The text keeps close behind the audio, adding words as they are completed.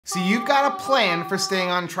So you've got a plan for staying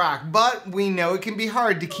on track, but we know it can be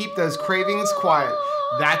hard to keep those cravings quiet.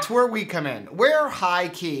 That's where we come in. We're high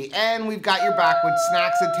key, and we've got your back with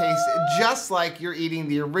snacks that taste just like you're eating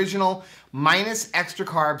the original, minus extra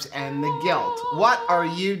carbs and the guilt. What are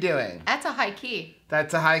you doing? That's a high key.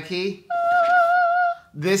 That's a high key?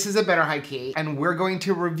 This is a better high key, and we're going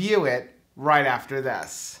to review it right after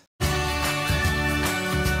this.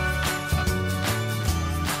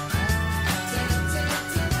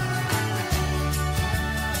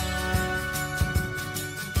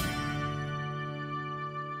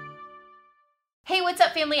 Hey, what's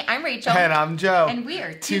up, family? I'm Rachel. And I'm Joe. And we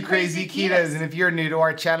are Two Crazy Ketos. And if you're new to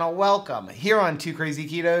our channel, welcome. Here on Two Crazy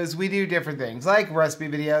Ketos, we do different things like recipe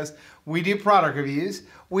videos, we do product reviews,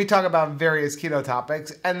 we talk about various keto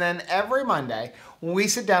topics, and then every Monday, we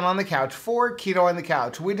sit down on the couch for Keto on the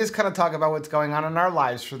Couch. We just kind of talk about what's going on in our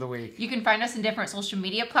lives for the week. You can find us in different social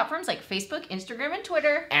media platforms like Facebook, Instagram, and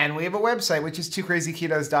Twitter. And we have a website, which is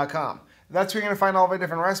twocrazyketos.com. That's where you're going to find all of our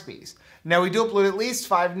different recipes. Now, we do upload at least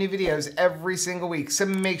 5 new videos every single week, so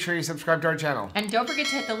make sure you subscribe to our channel. And don't forget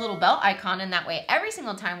to hit the little bell icon, and that way every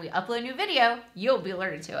single time we upload a new video, you'll be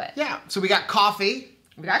alerted to it. Yeah, so we got coffee.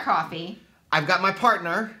 We got coffee. I've got my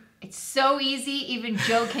partner. It's so easy, even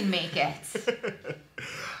Joe can make it.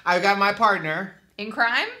 I've got my partner. In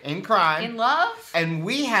crime? In crime. In love? And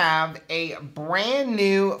we have a brand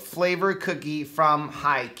new flavor cookie from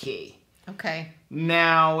High Key. Okay.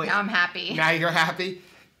 Now I'm happy. Now you're happy?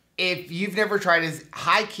 If you've never tried it,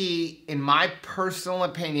 High Key, in my personal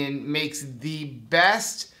opinion, makes the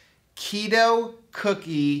best keto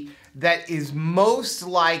cookie that is most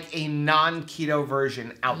like a non-keto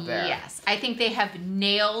version out there. Yes, I think they have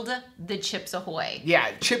nailed the Chips Ahoy.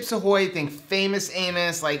 Yeah, Chips Ahoy, think Famous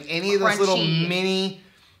Amos, like any of those little mini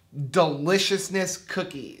deliciousness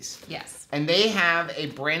cookies. Yes. And they have a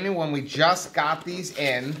brand new one. We just got these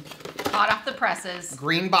in. Hot off the presses.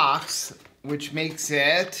 Green box, which makes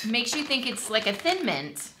it... Makes you think it's like a Thin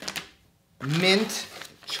Mint. Mint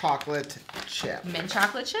chocolate chip. Mint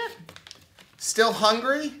chocolate chip? Still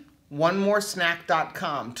hungry?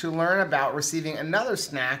 OneMoreSnack.com to learn about receiving another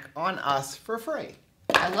snack on us for free.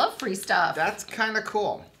 I love free stuff. That's kind of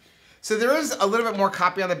cool. So there is a little bit more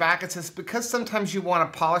copy on the back. It says, because sometimes you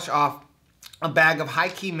want to polish off a bag of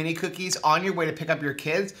high-key mini cookies on your way to pick up your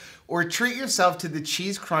kids, or treat yourself to the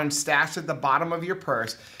cheese crunch stashed at the bottom of your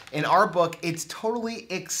purse. In our book, it's totally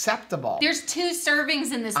acceptable. There's 2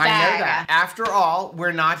 servings in this bag. I know that. After all,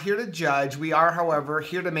 we're not here to judge. We are, however,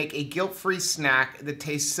 here to make a guilt-free snack that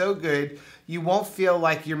tastes so good you won't feel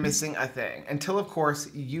like you're missing a thing. Until, of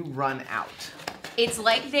course, you run out. It's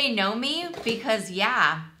like they know me because,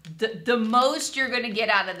 yeah, the most you're going to get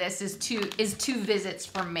out of this is two visits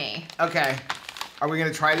from me. Okay. Are we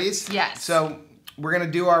going to try these? Yes. So we're going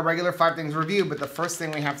to do our regular 5 things review, but the first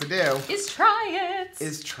thing we have to do is try it.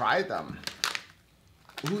 Is try them.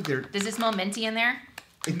 Ooh, Does it smell minty in there?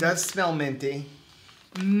 It does smell minty.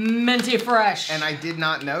 Minty fresh. And I did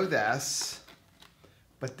not know this,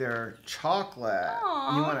 but they're chocolate.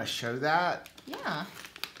 Aww. You want to show that? Yeah.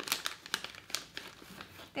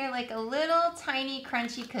 They're like a little tiny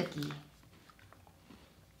crunchy cookie.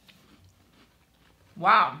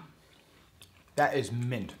 Wow. That is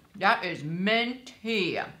mint. That is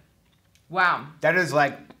minty. Wow. That is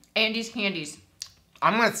like... Andy's Candies.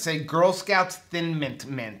 I'm going to say Girl Scouts Thin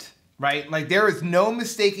Mint, right? Like there is no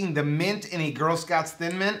mistaking the mint in a Girl Scouts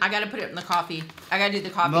Thin Mint. I got to put it in the coffee. I got to do the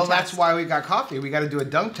coffee test. test. That's why we got coffee. We got to do a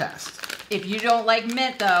dunk test. If you don't like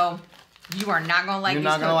mint though, you are not going to like these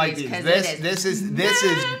cookies. You're not going to like these. This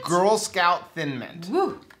is Girl Scout Thin Mint.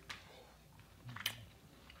 Woo.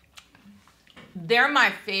 They're my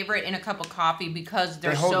favorite in a cup of coffee because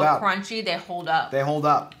they're so crunchy. They hold up. They hold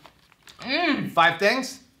up. 5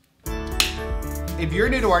 things. If you're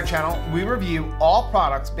new to our channel, we review all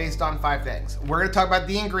products based on 5 things. We're going to talk about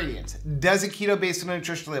the ingredients. Does it keto based on the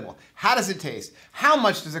nutrition label? How does it taste? How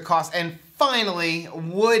much does it cost? And finally,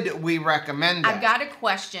 would we recommend it? I've got a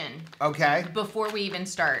question. Okay. Before we even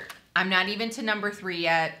start. I'm not even to number 3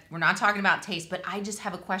 yet. We're not talking about taste, but I just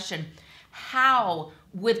have a question. How,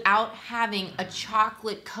 without having a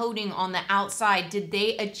chocolate coating on the outside, did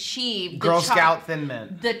they achieve Girl Scout Thin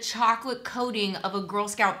Mint? The chocolate coating of a Girl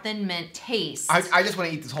Scout Thin Mint taste. I just want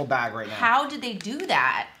to eat this whole bag right now. How did they do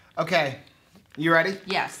that? Okay, you ready?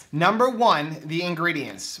 Yes. Number 1, the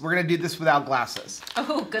ingredients. We're going to do this without glasses.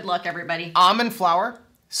 Oh, good luck, everybody. Almond flour,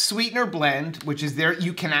 sweetener blend, which is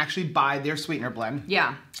you can actually buy their sweetener blend.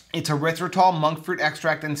 Yeah. It's erythritol, monk fruit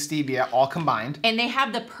extract, and stevia all combined. And they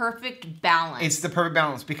have the perfect balance. It's the perfect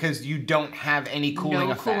balance because you don't have any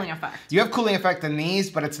cooling effect. No cooling effect. You have cooling effect in these,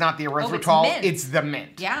 but it's not the erythritol. Oh, it's mint. It's the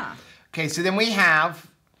mint. Yeah. Okay, so then we have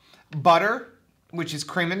butter, which is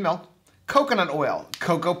cream and milk, coconut oil,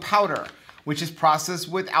 cocoa powder, which is processed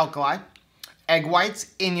with alkali, egg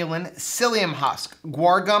whites, inulin, psyllium husk,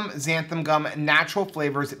 guar gum, xanthan gum, natural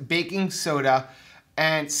flavors, baking soda,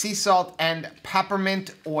 and sea salt and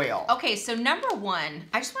peppermint oil. Okay, so number one,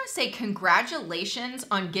 I just want to say congratulations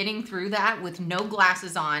on getting through that with no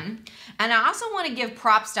glasses on. And I also want to give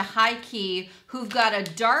props to High Key, who've got a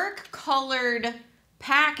dark colored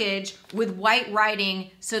package with white writing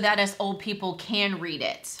so that us old people can read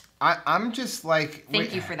it. I'm just like...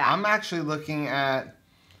 Thank you for that. I'm actually looking at...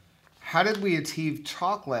 How did we achieve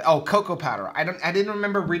chocolate? Oh, cocoa powder. I didn't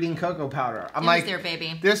remember reading cocoa powder. I'm like, there,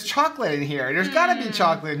 baby. There's chocolate in here. There's got to be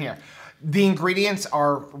chocolate in here. The ingredients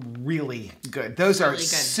are really good. Those are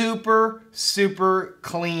super, super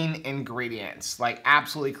clean ingredients. Like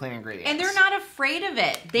absolutely clean ingredients. And they're not afraid of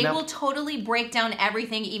it. They will totally break down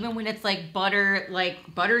everything, even when it's like butter,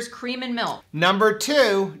 like butter's cream and milk. Number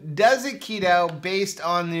two, does it keto based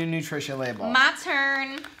on the nutrition label? My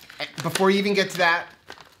turn. Before you even get to that,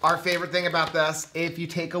 our favorite thing about this, if you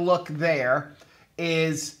take a look there,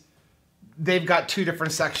 is they've got two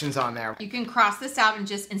different sections on there. You can cross this out and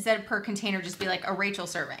just, instead of per container, just be like a Rachel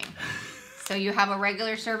serving. So you have a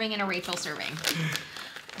regular serving and a Rachel serving.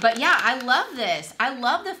 But yeah, I love this. I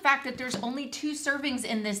love the fact that there's only 2 servings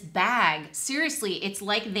in this bag. Seriously, it's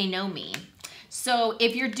like they know me. So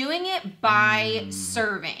if you're doing it by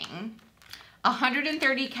serving,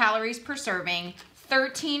 130 calories per serving,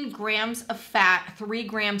 13 grams of fat, 3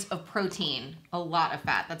 grams of protein. A lot of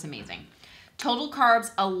fat, that's amazing. Total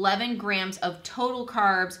carbs, 11 grams of total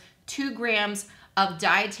carbs, 2 grams of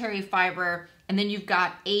dietary fiber, and then you've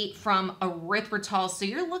got 8 from erythritol. So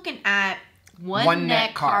you're looking at one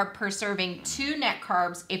net carb per serving, 2 net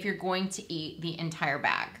carbs if you're going to eat the entire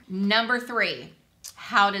bag. Number 3,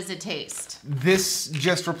 how does it taste? This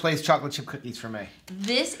just replaced chocolate chip cookies for me.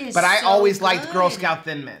 This is But I so always good. liked Girl Scout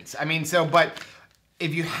Thin Mints. I mean, but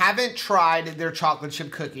if you haven't tried their chocolate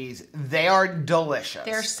chip cookies, they are delicious.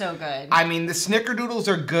 They're so good. I mean, the snickerdoodles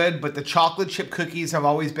are good, but the chocolate chip cookies have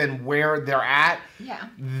always been where they're at. Yeah.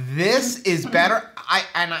 This is better.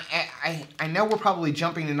 I know we're probably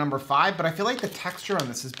jumping to number 5, but I feel like the texture on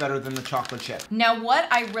this is better than the chocolate chip. Now, what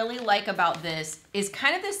I really like about this is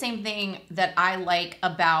kind of the same thing that I like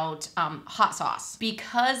about hot sauce.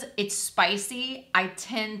 Because it's spicy, I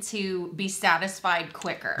tend to be satisfied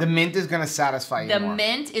quicker. The mint is going to satisfy you more. The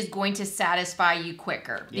mint is going to satisfy you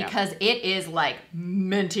quicker because it is like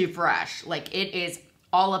minty fresh. Like it is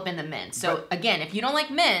all up in the mint. So again, if you don't like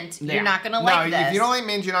mint, you're not going to like this. No, if you don't like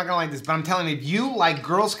mint, you're not going to like this. But I'm telling you, if you like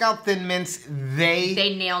Girl Scout Thin Mints,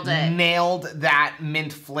 they nailed it. Nailed that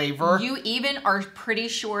mint flavor. You even are pretty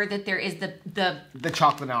sure that there is the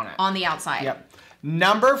chocolate on it. On the outside. Yep.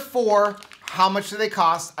 Number 4, how much do they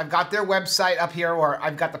cost? I've got their website up here, or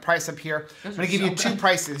I've got the price up here. I'm going to give you 2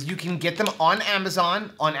 prices. You can get them on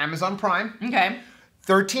Amazon Prime. Okay.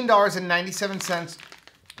 $13.97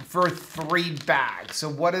 for 3 bags. So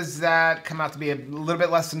what does that come out to be? A little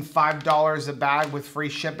bit less than $5 a bag with free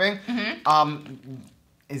shipping.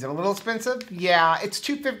 Is it a little expensive? Yeah, it's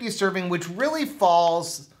 $2.50 a serving, which really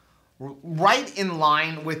falls right in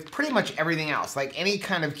line with pretty much everything else. Like any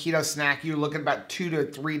kind of keto snack, you're looking at about $2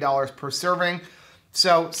 to $3 per serving.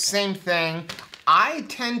 So same thing. I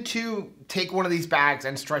tend to take one of these bags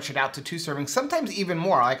and stretch it out to 2 servings, sometimes even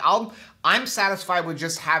more. Like I'm satisfied with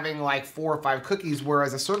just having like 4 or 5 cookies,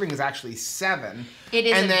 whereas a serving is actually 7. It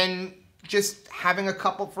is. And then just having a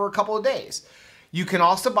couple for a couple of days. You can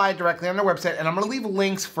also buy it directly on their website, and I'm going to leave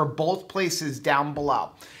links for both places down below.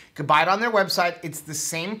 You can buy it on their website. It's the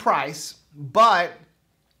same price, but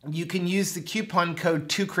you can use the coupon code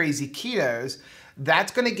 2KrazyKetos.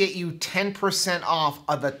 That's going to get you 10% off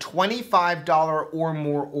of a $25 or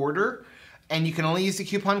more order. And you can only use the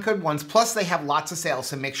coupon code once. Plus, they have lots of sales,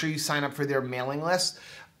 so make sure you sign up for their mailing list.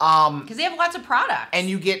 Because they have lots of products. And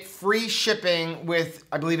you get free shipping with,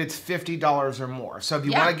 I believe it's $50 or more. So if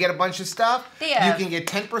you want to get a bunch of stuff, you can get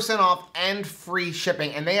 10% off and free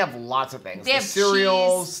shipping. And they have lots of things. They have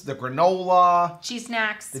cereals, cheese, the granola. Cheese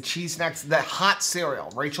snacks. The cheese snacks. The hot cereal.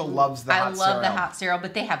 Rachel loves the hot cereal. I love the hot cereal,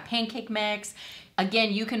 but they have pancake mix.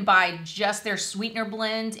 Again, you can buy just their sweetener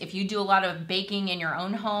blend. If you do a lot of baking in your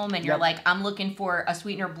own home and you're like, I'm looking for a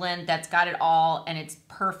sweetener blend that's got it all and it's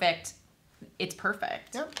perfect. It's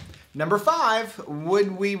perfect. Yep. Number 5,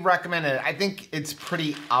 would we recommend it? I think it's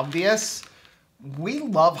pretty obvious. We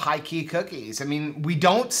love High Key cookies. I mean, we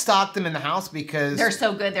don't stock them in the house because they're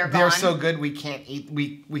so good. They're gone. They're so good we can't eat.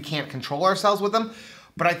 We can't control ourselves with them.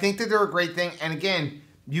 But I think that they're a great thing. And again,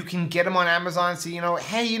 you can get them on Amazon. So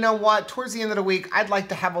hey, you know what? Towards the end of the week, I'd like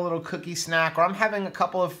to have a little cookie snack, or I'm having a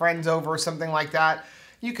couple of friends over or something like that.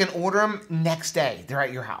 you can order them next day. They're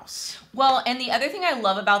at your house. Well, and the other thing I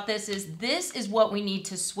love about this is what we need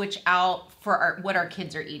to switch out for what our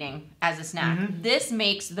kids are eating as a snack. This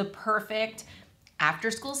makes the perfect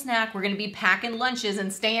after school snack. We're going to be packing lunches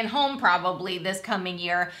and staying home probably this coming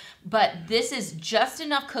year, but this is just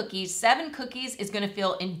enough cookies. 7 cookies is going to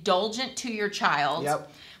feel indulgent to your child.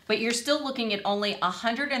 Yep. But you're still looking at only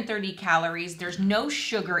 130 calories. There's no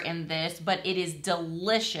sugar in this, but it is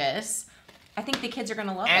delicious. I think the kids are going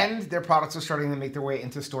to love it. And their products are starting to make their way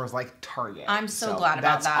into stores like Target. I'm so glad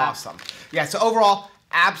about that. That's awesome. Yeah, so overall,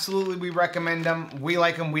 absolutely, we recommend them. We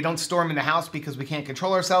like them. We don't store them in the house because we can't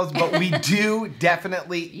control ourselves, but we do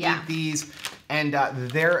definitely eat these, and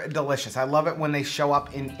they're delicious. I love it when they show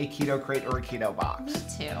up in a keto crate or a keto box.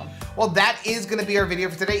 Me too. Well, that is going to be our video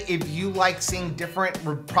for today. If you like seeing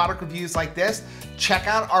different product reviews like this, check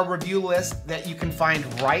out our review list that you can find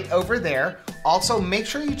right over there. Also, make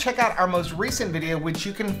sure you check out our most recent video, which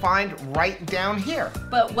you can find right down here.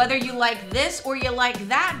 But whether you like this or you like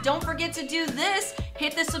that, don't forget to do this.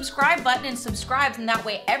 Hit the subscribe button and subscribe, and that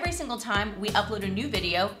way every single time we upload a new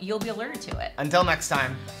video, you'll be alerted to it. Until next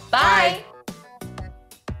time. Bye.